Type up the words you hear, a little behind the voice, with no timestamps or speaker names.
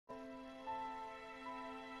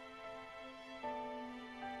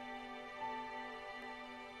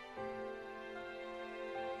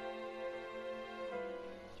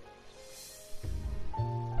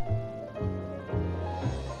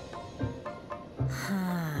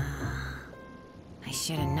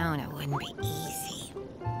should have known it wouldn't be easy.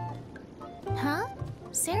 Huh?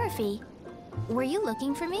 Seraphy, were you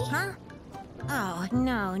looking for me? Huh? Oh,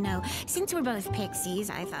 no. Since we're both pixies,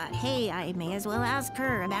 I thought, hey, I may as well ask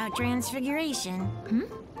her about transfiguration.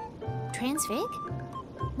 Transfig?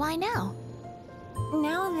 Why now?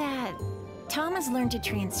 Now that Thomas learned to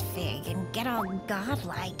transfig and get all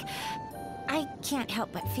godlike, I can't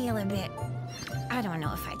help but feel a bit, I don't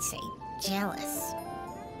know if I'd say jealous.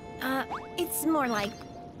 It's more like,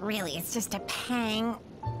 really, it's just a pang.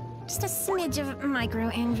 Just a smidge of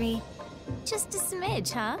micro-envy. Just a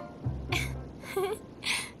smidge, huh?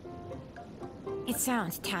 It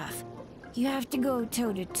sounds tough. You have to go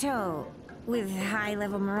toe-to-toe with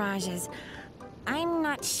high-level mirages. I'm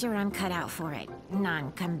not sure I'm cut out for it.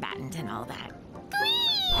 Non-combatant and all that.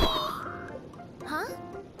 Huh?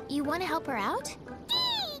 You want to help her out?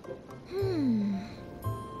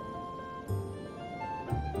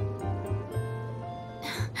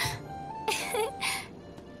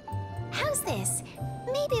 How's this?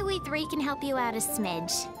 Maybe we three can help you out a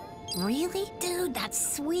smidge. Really? Dude,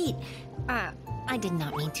 that's sweet. I did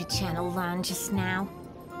not mean to channel Lon just now.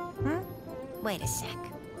 Wait a sec.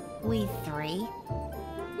 We three?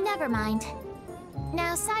 Never mind.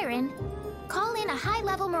 Now, Siren, call in a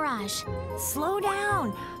high-level mirage. Slow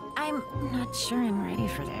down! I'm not sure I'm ready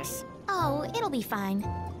for this. Oh, it'll be fine.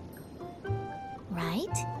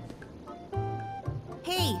 Right?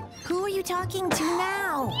 Hey, who are you talking to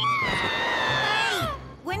now? Hey!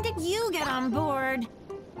 When did you get on board?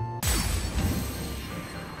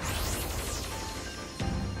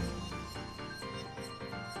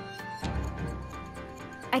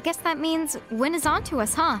 I guess that means Win is onto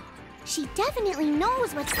us, huh? She definitely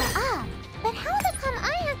knows what's the up. But how the come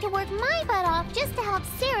I have to work my butt off just to help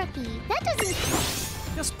Seraphy? That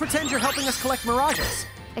doesn't... Just pretend you're helping us collect mirages.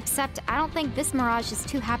 Except I don't think this Mirage is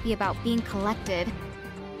too happy about being collected.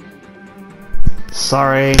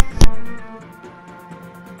 Sorry.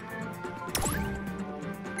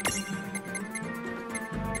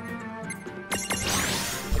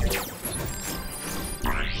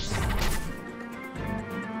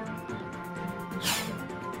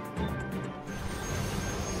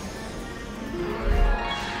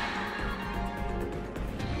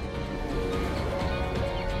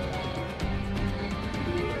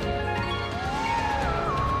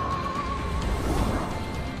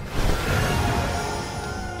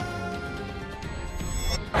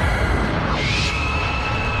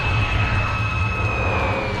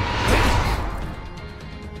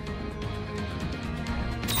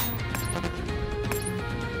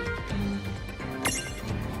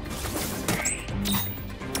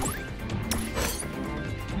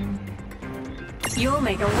 You'll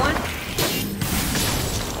make a one.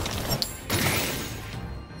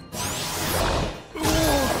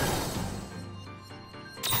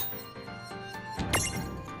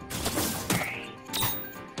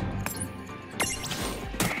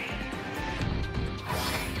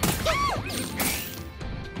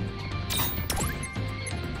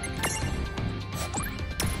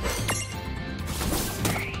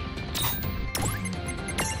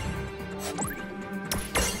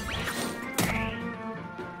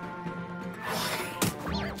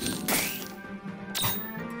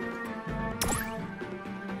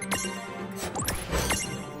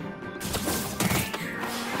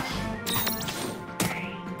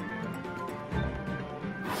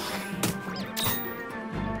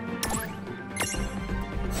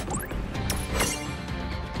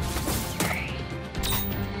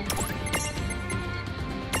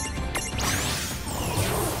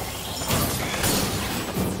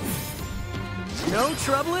 No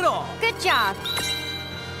trouble at all. Good job!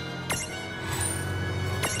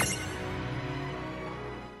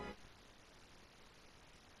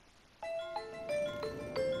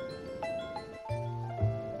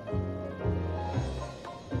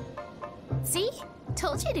 See?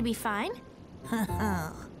 Told you to be fine.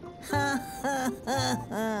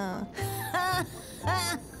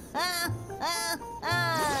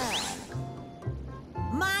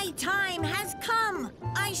 My time has come!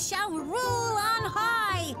 I shall rule on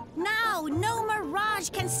high! Now no mirage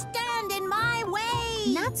can stand in my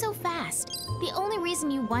way! Not so fast. The only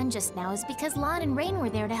reason you won just now is because Lon and Rain were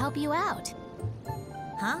there to help you out.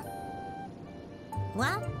 Huh?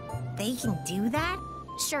 What? They can do that?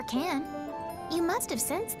 Sure can. You must have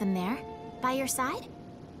sensed them there. By your side?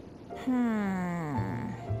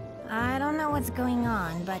 I don't know what's going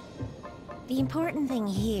on, but the important thing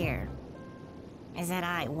here is that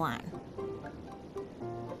I won.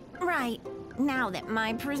 Right. Now that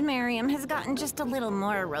my Prismarium has gotten just a little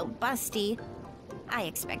more robusty, I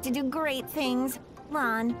expect to do great things.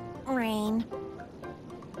 Lon, Rain.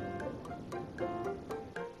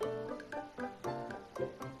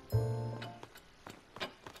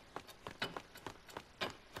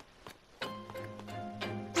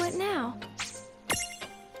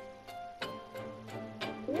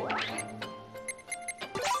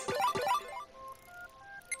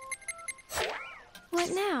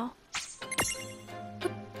 What now?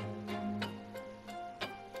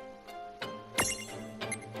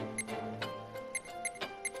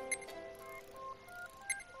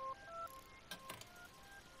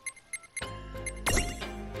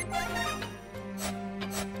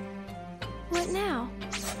 What now?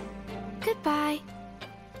 Goodbye.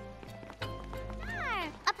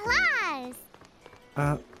 Applause!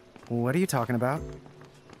 What are you talking about?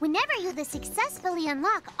 Whenever you successfully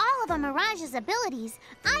unlock all of a Mirage's abilities,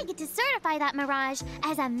 I get to certify that Mirage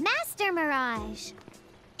as a Master Mirage.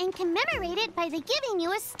 And commemorate it by giving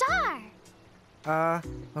you a star.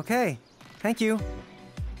 Okay. Thank you.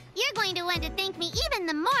 You're going to want to thank me even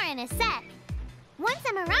more in a sec. Once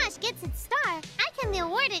a Mirage gets its star, I can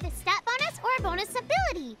award it a stat bonus or a bonus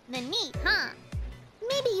ability. The neat, huh?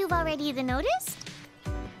 Maybe you've already noticed?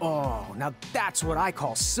 Oh, now that's what I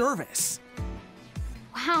call service.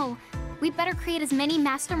 Wow, we better create as many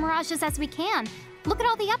Master Mirages as we can. Look at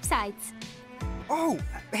all the upsides. Oh,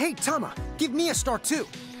 hey, Tama, give me a star too.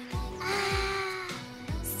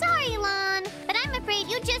 Sorry, Lon, but I'm afraid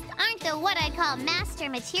you just aren't what I'd call master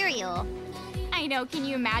material. I know, can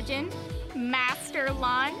you imagine? Master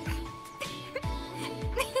Lon?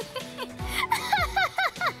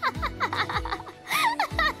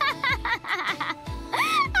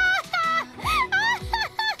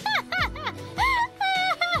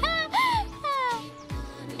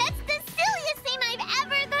 That's the silliest thing I've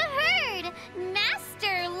ever heard!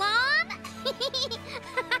 Master Lon?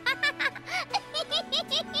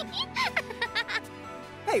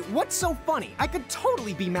 Hey, what's so funny? I could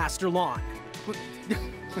totally be Master Lawn.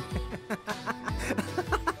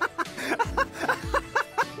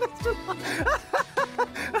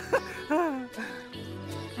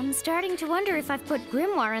 I'm starting to wonder if I've put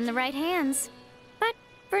Grimoire in the right hands. But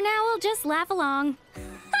for now, I'll just laugh along.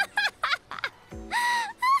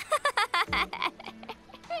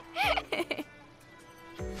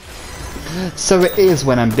 So it is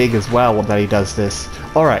when I'm big as well that he does this.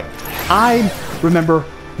 Alright, I remember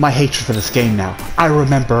my hatred for this game now. I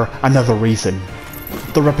remember another reason.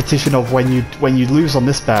 The repetition of when you lose on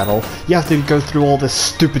this battle, you have to go through all this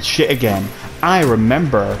stupid shit again. I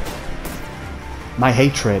remember my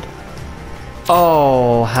hatred.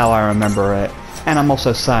 Oh, how I remember it. And I'm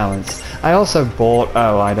also silenced. I also bought...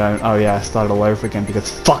 Oh, yeah, I started all over again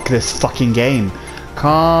because fuck this fucking game.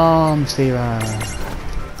 Calm, Sierra.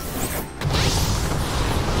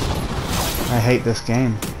 I hate this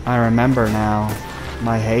game. I remember now.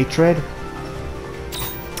 My hatred?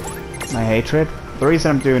 My hatred? The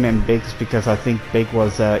reason I'm doing it in big is because I think big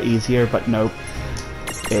was easier, but nope.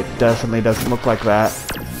 It definitely doesn't look like that.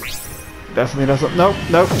 Definitely doesn't. Nope,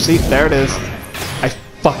 nope. See, there it is. I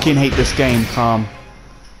fucking hate this game, Calm.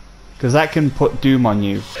 Because that can put doom on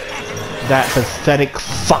you. That pathetic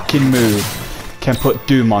fucking move can put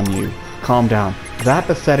doom on you. Calm down. That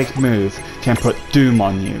pathetic move can put doom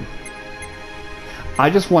on you. I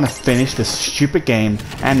just want to finish this stupid game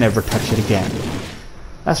and never touch it again.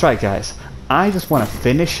 That's right, guys. I just want to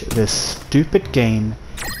finish this stupid game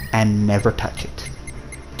and never touch it.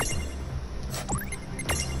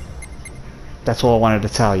 That's all I wanted to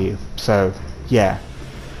tell you. So, yeah.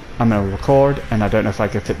 I'm going to record, and I don't know if I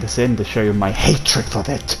can fit this in to show you my hatred for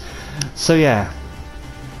it. So, yeah.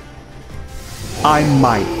 I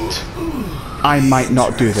might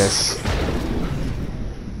not do this.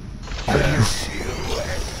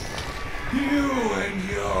 You and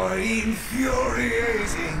your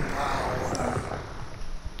infuriating power.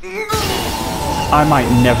 I might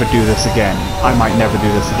never do this again. I might never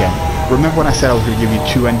do this again. Remember when I said I was going to give you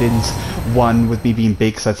 2 endings? One with me being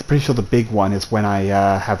big, so I'm pretty sure the big one is when I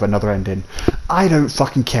have another ending. I don't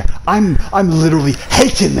fucking care. I'm literally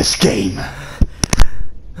hating this game.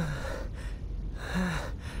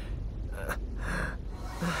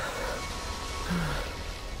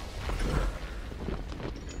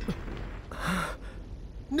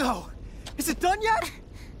 No! Is it done yet?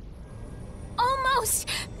 Almost!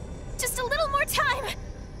 Just a little more time!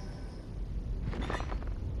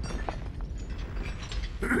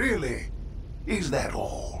 Really? Is that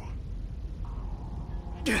all?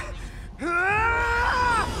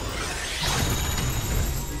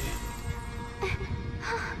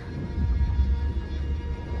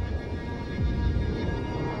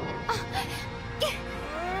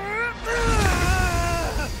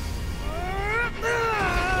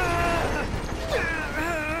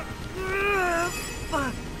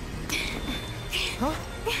 Huh?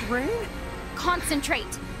 Rain?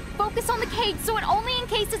 Concentrate! Focus on the cage so it only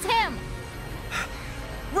encases him!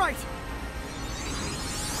 Right!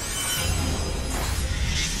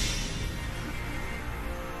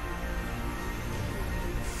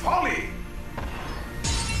 Folly!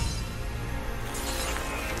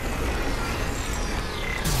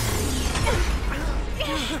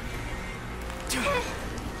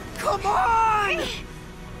 Come on!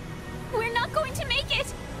 We're not going to make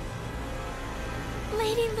it!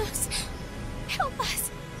 Lady Luce, help us!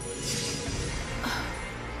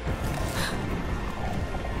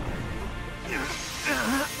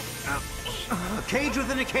 A cage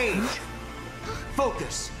within a cage.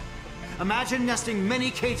 Focus. Imagine nesting many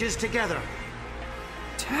cages together.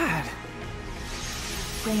 Dad.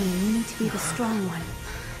 Rain, you need to be the strong one.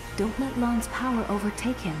 Don't let Lan's power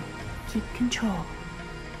overtake him. Keep control.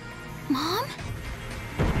 Mom?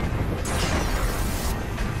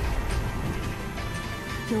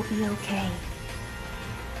 You'll be okay.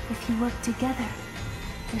 If you work together,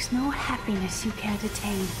 there's no happiness you can't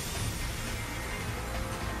attain.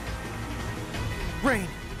 Rain,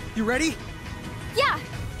 you ready? Yeah!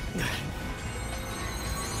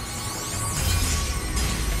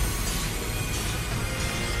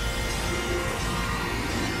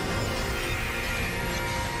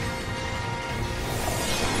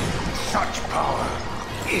 Such power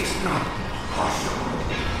is not possible.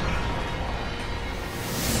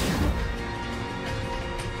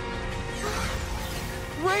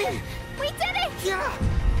 Rain! We did it! Yeah!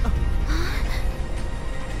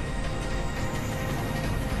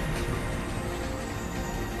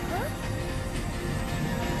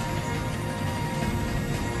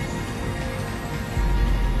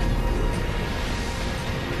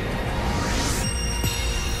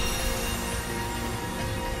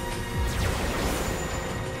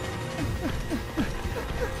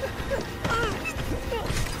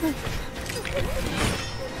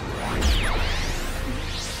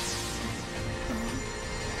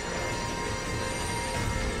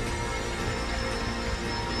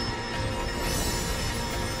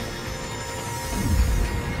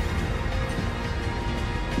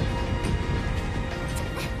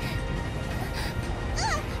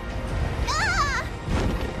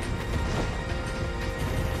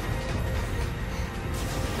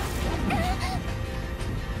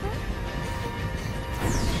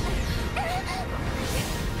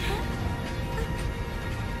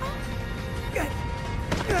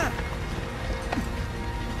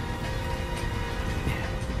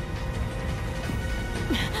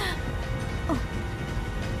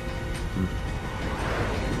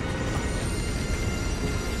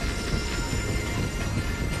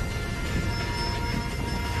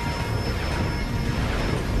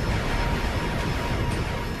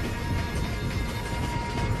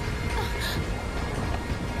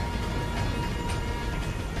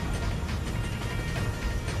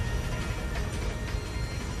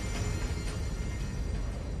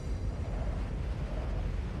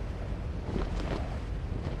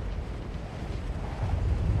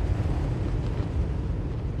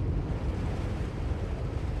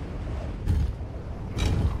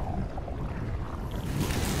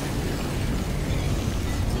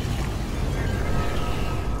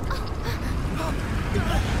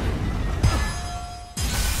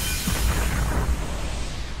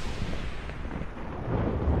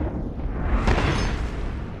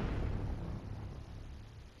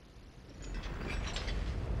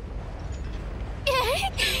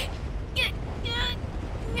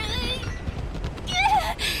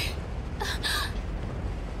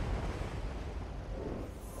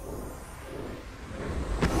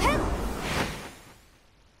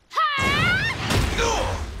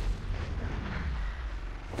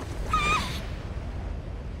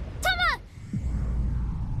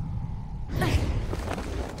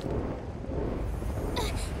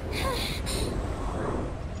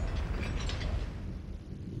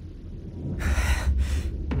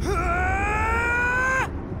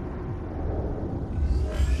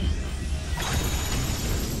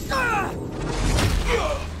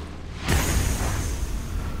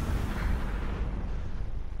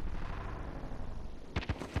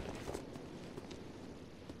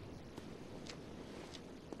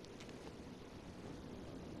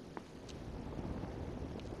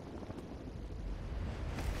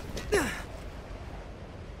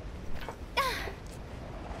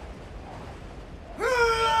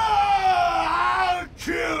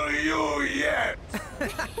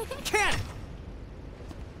 Can't!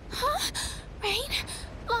 Huh? Rain?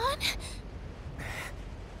 Lon?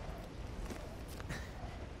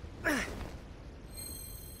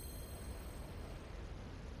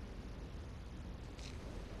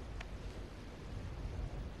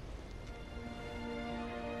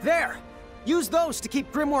 There! Use those to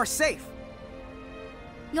keep Grimoire safe.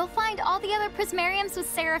 You'll find all the other Prismariums with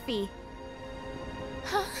Seraphy.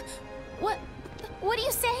 Huh? What are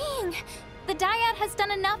you saying? The dyad has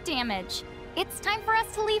done enough damage. It's time for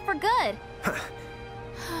us to leave for good.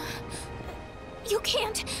 You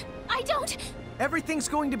can't. I don't. Everything's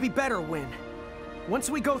going to be better, Win. Once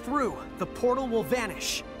we go through, the portal will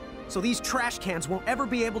vanish. So these trash cans won't ever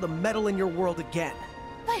be able to meddle in your world again.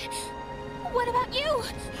 But what about you?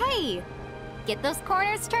 Hey, get those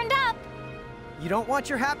corners turned up. You don't want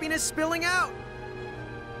your happiness spilling out.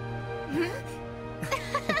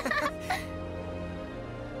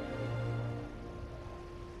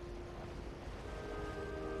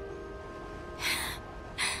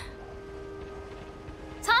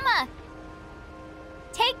 Tama,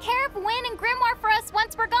 take care of Win and Grimoire for us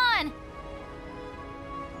once we're gone.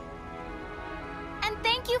 And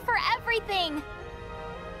thank you for everything.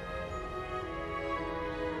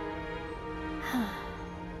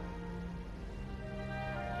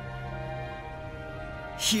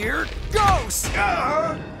 Here goes!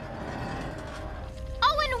 Oh,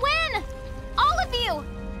 and Win! All of you!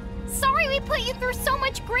 Sorry we put you through so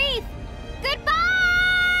much grief.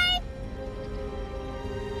 Goodbye!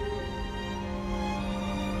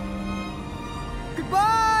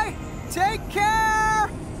 Goodbye! Take care!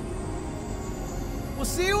 We'll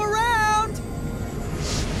see you around!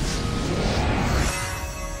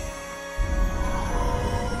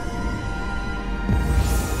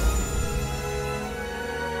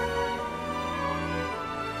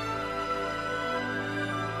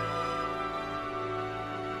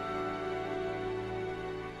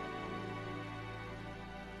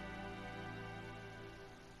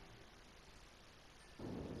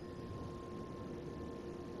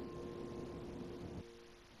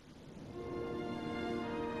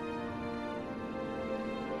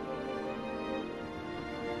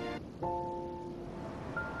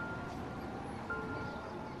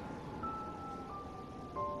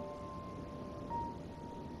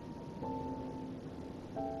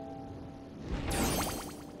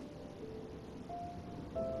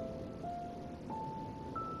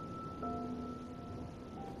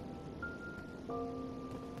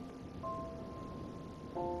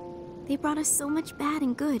 They brought us so much bad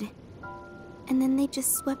and good. And then they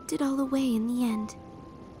just swept it all away in the end.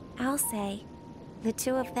 I'll say, the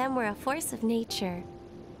two of them were a force of nature.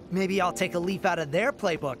 Maybe I'll take a leaf out of their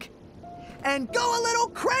playbook. And go a little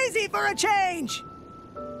crazy for a change!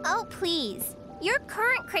 Oh, please. Your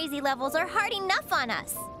current crazy levels are hard enough on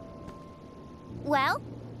us. Well,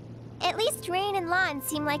 at least Rain and Lon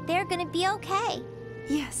seem like they're gonna be okay.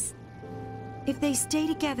 Yes. If they stay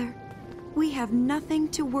together, we have nothing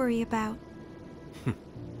to worry about.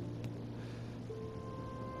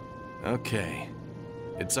 Okay.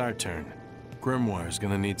 It's our turn. Grimoire's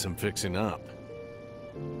gonna need some fixing up.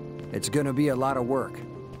 It's gonna be a lot of work.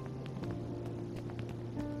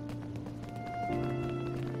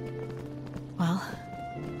 Well,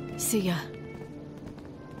 see ya.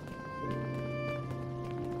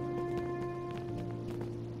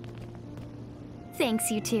 Thanks,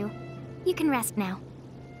 you two. You can rest now.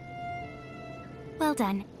 Well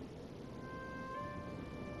done.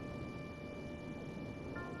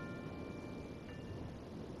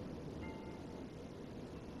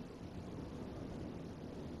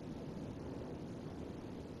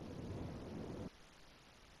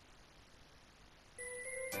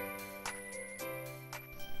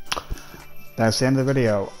 That's the end of the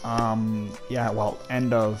video. Yeah, well,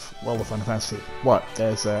 end of World of Final Fantasy. What?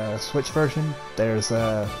 There's a Switch version. There's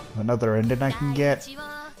another ending I can get.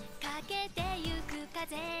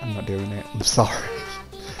 I'm not doing it. I'm sorry.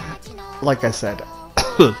 Like I said,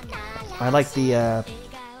 I like the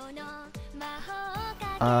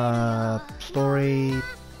story,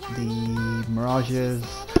 the mirages.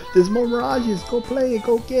 There's more mirages. Go play it.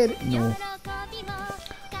 Go get it. No.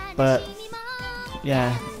 But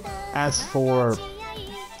yeah. As for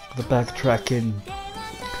the backtracking,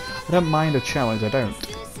 I don't mind a challenge, I don't.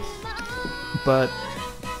 But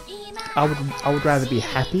I would rather be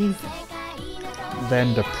happy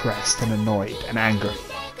than depressed and annoyed and angry.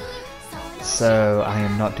 So I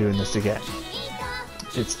am not doing this again.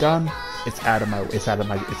 It's done. It's in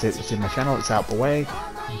my channel. It's out the way.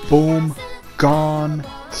 Boom, gone.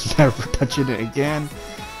 Never touching it again.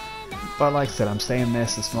 But like I said, I'm saying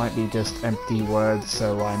this might be just empty words,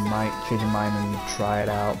 so I might change my mind and try it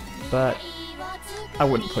out. But I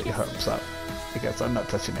wouldn't put your hopes up, because I'm not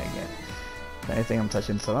touching it again. If anything, I'm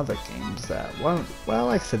touching some other games that won't, well,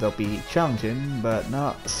 like I said, they'll be challenging, but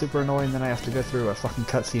not super annoying. Then I have to go through a fucking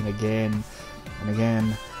cutscene again, and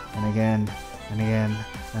again, and again, and again,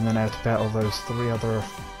 and then I have to battle those 3 other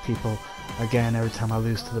people again every time I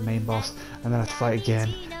lose to the main boss, and then I have to fight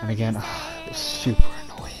again, and again. It's super annoying.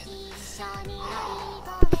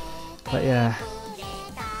 But yeah,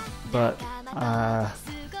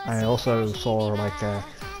 I also saw like a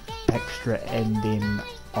extra ending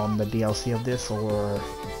on the DLC of this, or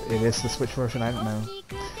it is the Switch version, I don't know.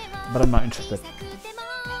 But I'm not interested.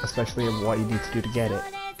 Especially in what you need to do to get it.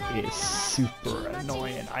 It's super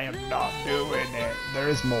annoying. I am not doing it. There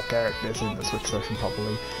is more characters in the Switch version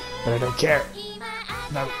probably, but I don't care.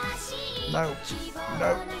 No. No.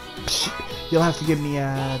 No. You'll have to give me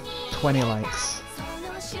 20 likes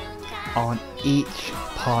on each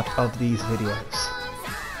part of these videos.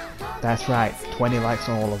 That's right, 20 likes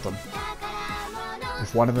on all of them.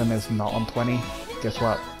 If one of them is not on 20, guess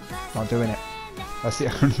what? Not doing it. That's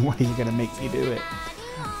the only way you're gonna make me do it.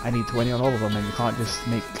 I need 20 on all of them, and you can't just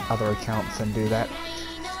make other accounts and do that,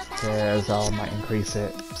 because I might increase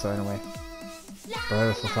it. So anyway,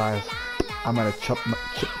 Bro for 5. I'm gonna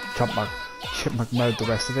chipmunk mode the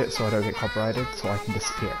rest of it so I don't get copyrighted, so I can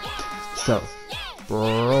disappear. So,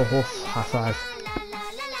 Bro, high 5.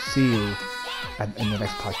 See you in the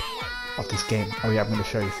next part of this game. Oh yeah, I'm gonna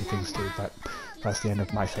show you a few things too, but that's the end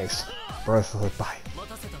of my face. Bro, bye.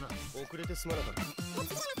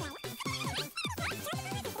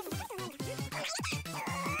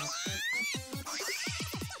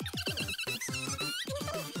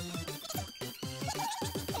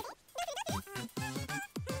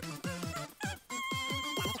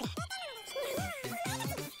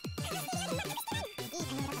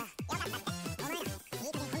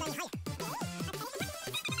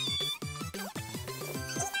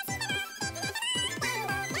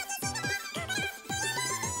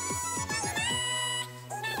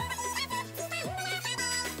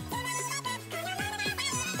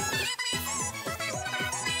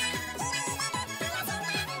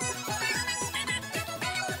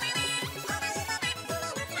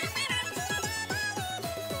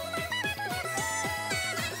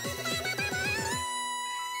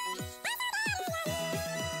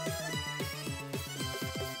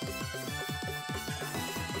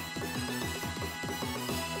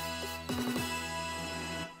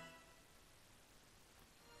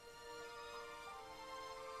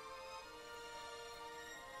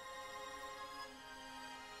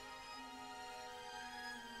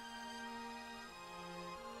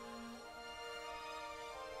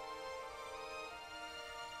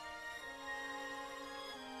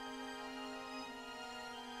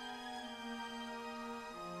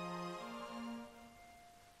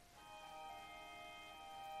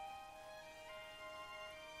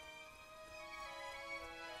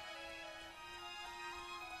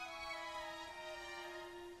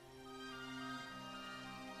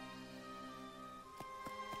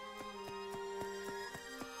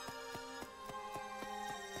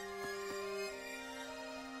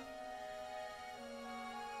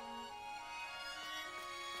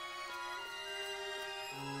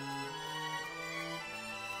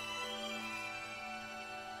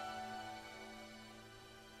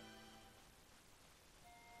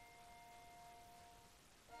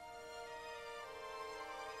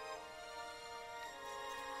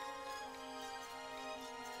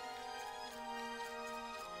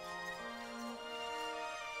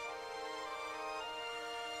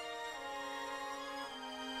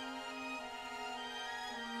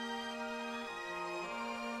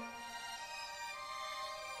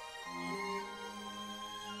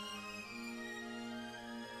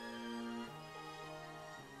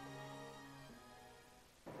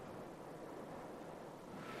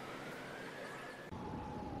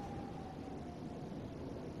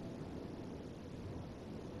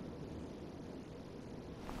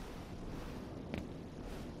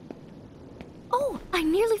 I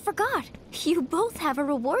nearly forgot. You both have a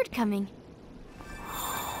reward coming.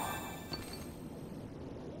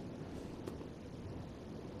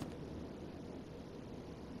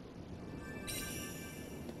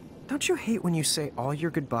 Don't you hate when you say all your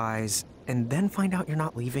goodbyes and then find out you're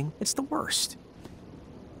not leaving? It's the worst.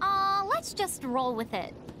 Let's just roll with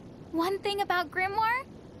it. One thing about Grimoire,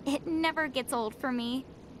 it never gets old for me.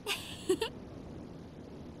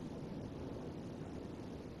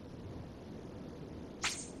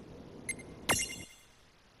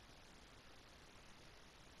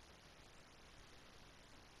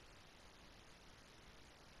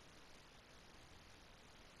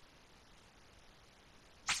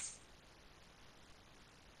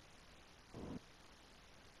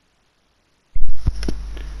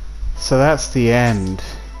 So that's the end.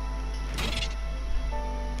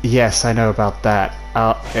 Yes, I know about that.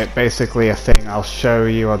 It basically a thing I'll show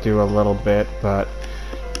you, I'll do a little bit, but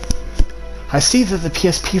I see that the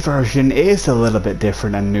PSP version is a little bit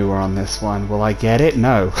different and newer on this one. Will I get it?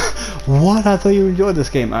 No. What? I thought you enjoyed this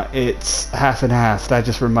game. It's half and half. That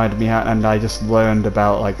just reminded me, and I just learned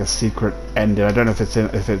about like a secret ending. I don't know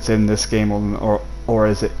if it's in this game or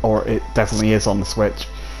it definitely is on the Switch.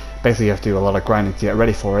 Basically, you have to do a lot of grinding to get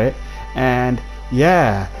ready for it. And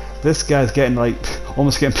yeah, this guy's getting like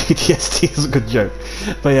almost getting PTSD is a good joke.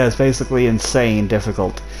 But yeah, it's basically insane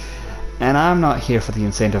difficult. And I'm not here for the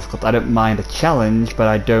insane difficult. I don't mind a challenge, but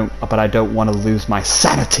I don't want to lose my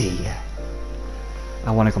sanity.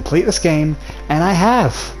 I want to complete this game, and I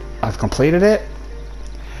have. I've completed it,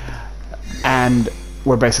 and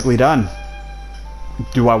we're basically done.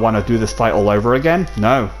 Do I want to do this fight all over again?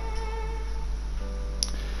 No.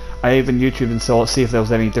 I even YouTubed and saw see if there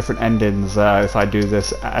was any different endings if I do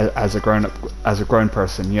this as a grown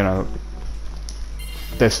person, you know,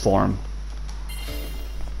 this form.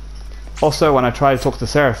 Also, when I try to talk to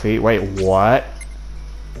Seraphy, wait, what?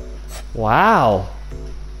 Wow.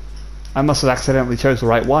 I must have accidentally chose the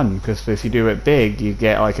right one, because if you do it big, you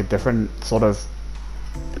get like a different sort of...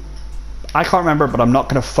 I can't remember, but I'm not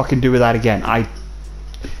gonna fucking do that again.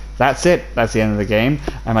 That's it. That's the end of the game.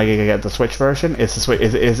 Am I gonna get the Switch version? Is the Switch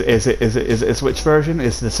is it Switch version?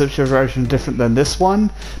 Is the Switch version different than this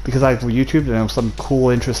one? Because I've YouTubed and there was some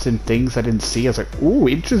cool, interesting things I didn't see. I was like, ooh,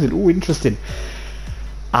 interesting. Ooh, interesting.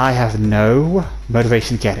 I have no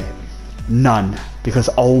motivation to get it. None. Because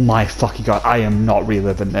oh my fucking god, I am not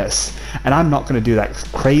reliving this. And I'm not going to do that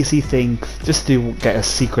crazy thing just to get a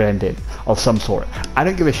secret ending of some sort. I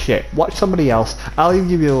don't give a shit. Watch somebody else. I'll even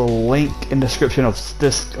give you a link in the description of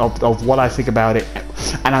this, of what I think about it.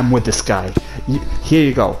 And I'm with this guy. Here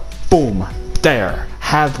you go. Boom. There.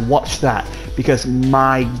 Have watched that. Because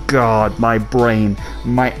my god, my brain,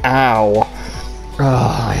 my ow.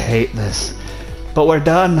 Oh, I hate this. But we're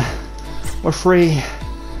done. We're free.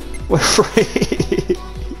 We're free.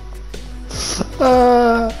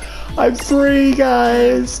 I'm free,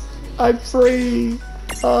 guys. I'm free.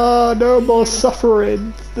 No more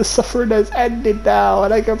suffering. The suffering has ended now,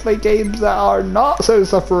 and I can play games that are not so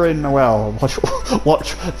suffering. Well,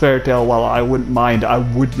 watch Fairy Tail. Well, I wouldn't mind. I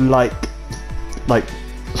would like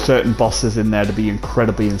certain bosses in there to be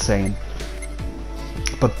incredibly insane.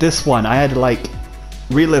 But this one, I had to like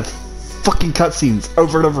relive fucking cutscenes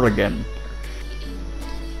over and over again.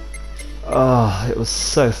 Oh, it was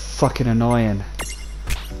so fucking annoying.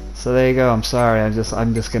 So there you go. I'm sorry. I'm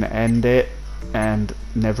just gonna end it and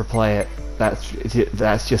never play it. That's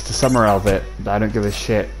just the summary of it. I don't give a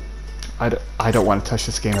shit. I don't want to touch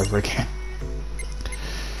this game ever again.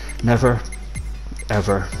 Never,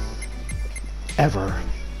 ever, ever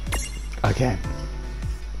again.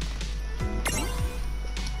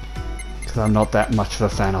 Because I'm not that much of a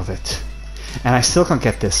fan of it. And I still can't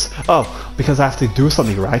get this. Oh, because I have to do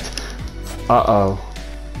something, right? Uh-oh.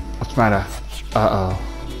 What's the matter? Uh-oh.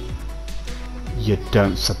 You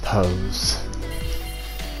don't suppose.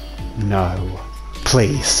 No.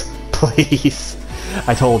 Please. Please.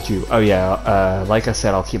 I told you. Oh yeah, like I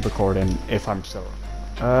said, I'll keep recording if I'm so...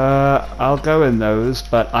 I'll go in those,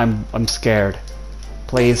 but I'm scared.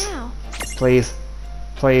 Please. Please.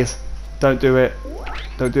 Please. Don't do it.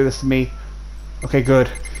 Don't do this to me. Okay, good.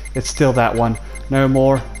 It's still that one. No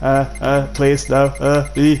more. Please, no.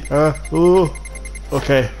 Ooh.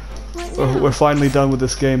 Okay. We're finally done with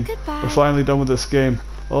this game. We're finally done with this game.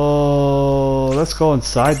 Oh, let's go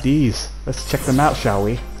inside these. Let's check them out, shall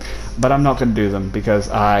we? But I'm not going to do them because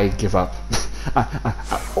I give up.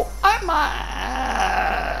 I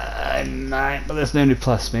might. But there's no new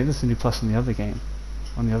plus. Maybe there's a new plus in the other game.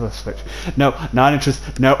 On the other Switch. No, not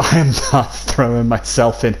interested. No, I am not throwing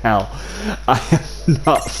myself in hell. I am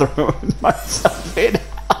not throwing myself in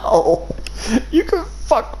hell. You can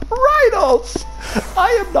fuck right off. I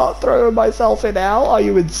am not throwing myself in hell. Are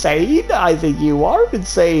you insane? I think you are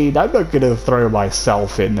insane. I'm not gonna throw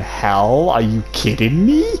myself in hell. Are you kidding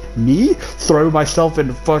me? Me? Throw myself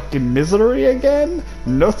in fucking misery again?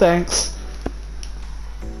 No thanks.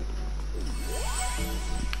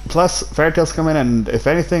 Plus, Fairy Tail's coming, and if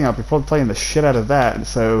anything, I'll be probably playing the shit out of that,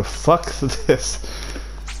 so fuck this.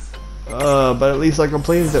 But at least I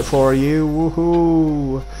completed it for you,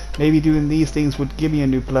 woohoo! Maybe doing these things would give me a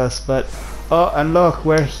new plus, but... Oh, and look,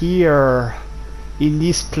 we're here! In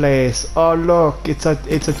this place. Oh look, it's a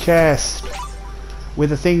chest!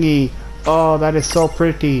 With a thingy. Oh, that is so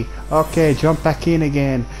pretty. Okay, jump back in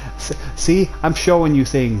again. See, I'm showing you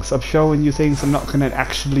things. I'm showing you things. I'm not gonna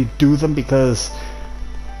actually do them because...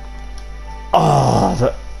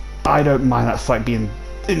 Oh, I don't mind that fight being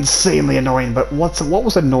insanely annoying, but what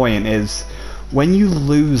was annoying is when you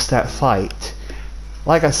lose that fight,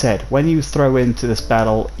 like I said, when you throw into this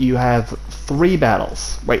battle, you have 4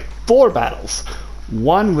 battles.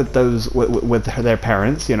 One with those with their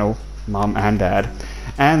parents, you know, mom and dad,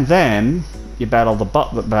 and then you battle the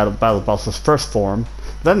boss's first form,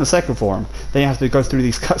 then the second form. Then you have to go through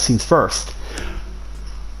these cutscenes first.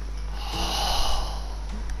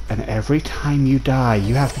 and every time you die,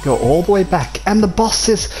 you have to go all the way back. And the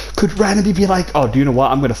bosses could randomly be like, "Oh, do you know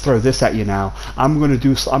what? I'm going to throw this at you now. I'm going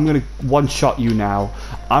to one-shot you now.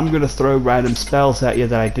 I'm going to throw random spells at you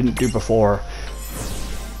that I didn't do before."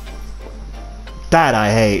 That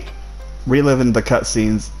I hate. Reliving the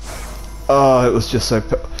cutscenes. Oh, it was just so...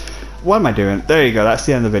 What am I doing? There you go. That's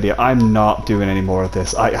the end of the video. I'm not doing any more of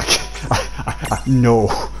this.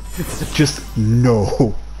 No. Just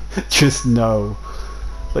no. Just no.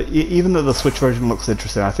 But even though the Switch version looks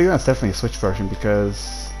interesting, I think that's definitely a Switch version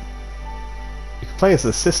because you can play as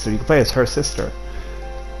the sister. You can play as her sister.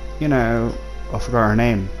 You know, I forgot her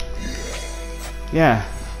name. Yeah,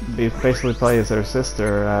 you basically play as her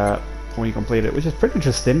sister when you complete it, which is pretty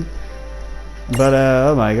interesting. But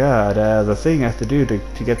oh my god, the thing I have to do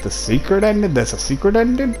to get the secret ending, there's a secret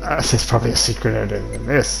ending? There's probably a secret ending in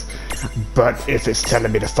this. But if it's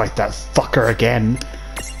telling me to fight that fucker again,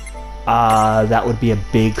 that would be a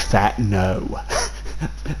big fat no.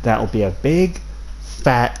 That would be a big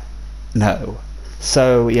fat no.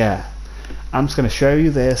 So yeah, I'm just going to show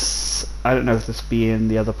you this. I don't know if this be in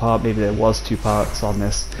the other part, maybe there was 2 parts on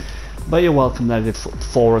this. But you're welcome that I did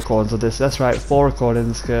 4 recordings of this. That's right, 4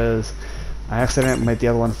 recordings, because I accidentally made the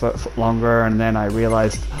other one for longer, and then I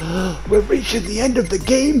realized, we're reaching the end of the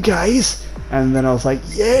game, guys! And then I was like,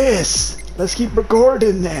 yes! Let's keep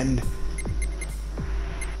recording then!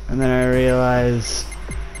 And then I realized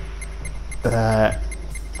that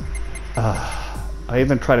I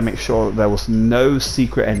even tried to make sure that there was no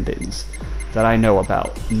secret endings that I know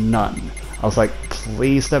about. None. I was like,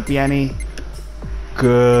 please don't be any.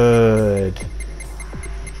 Good.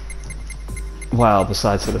 Well,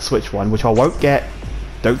 besides for the Switch one, which I won't get.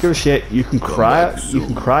 Don't give a shit. You can cry. You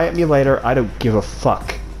can cry at me later. I don't give a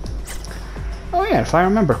fuck. Oh yeah, if I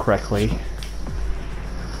remember correctly.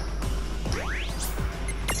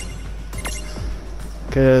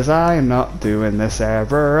 Cause I am not doing this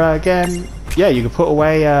ever again. Yeah, you can put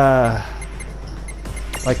away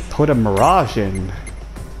like put a mirage in.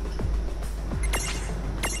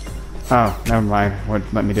 Oh, never mind.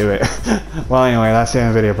 Won't let me do it. Well, anyway, that's the end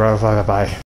of the video, bro. Bye bye.